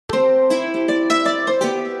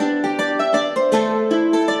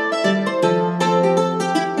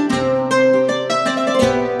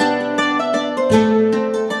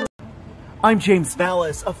I'm James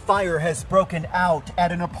Vallis. A fire has broken out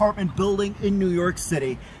at an apartment building in New York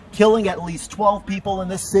City, killing at least 12 people in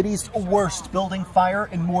the city's worst building fire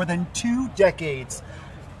in more than 2 decades.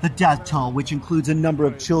 The death toll, which includes a number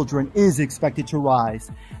of children, is expected to rise.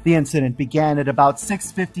 The incident began at about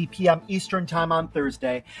 6:50 p.m. Eastern Time on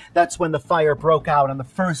Thursday. That's when the fire broke out on the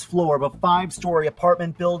first floor of a 5-story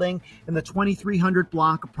apartment building in the 2300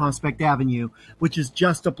 block of Prospect Avenue, which is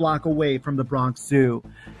just a block away from the Bronx Zoo.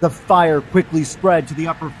 The fire quickly spread to the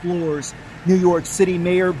upper floors. New York City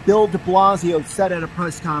Mayor Bill de Blasio said at a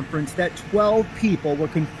press conference that 12 people were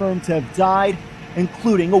confirmed to have died,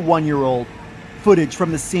 including a 1-year-old. Footage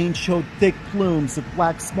from the scene showed thick plumes of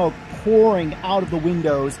black smoke pouring out of the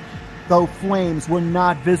windows, though flames were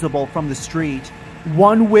not visible from the street.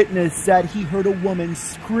 One witness said he heard a woman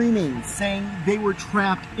screaming, saying they were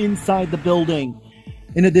trapped inside the building.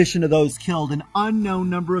 In addition to those killed, an unknown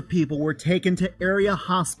number of people were taken to area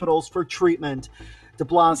hospitals for treatment. De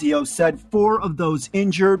Blasio said 4 of those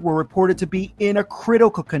injured were reported to be in a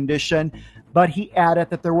critical condition, but he added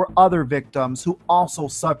that there were other victims who also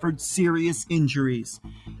suffered serious injuries.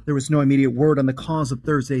 There was no immediate word on the cause of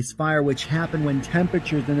Thursday's fire, which happened when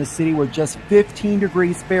temperatures in the city were just 15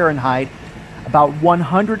 degrees Fahrenheit. About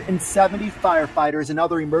 170 firefighters and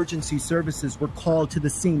other emergency services were called to the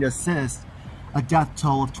scene to assist. A death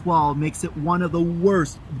toll of 12 makes it one of the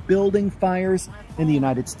worst building fires in the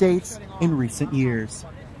United States in recent years.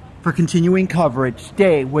 For continuing coverage,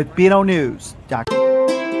 stay with BNO News.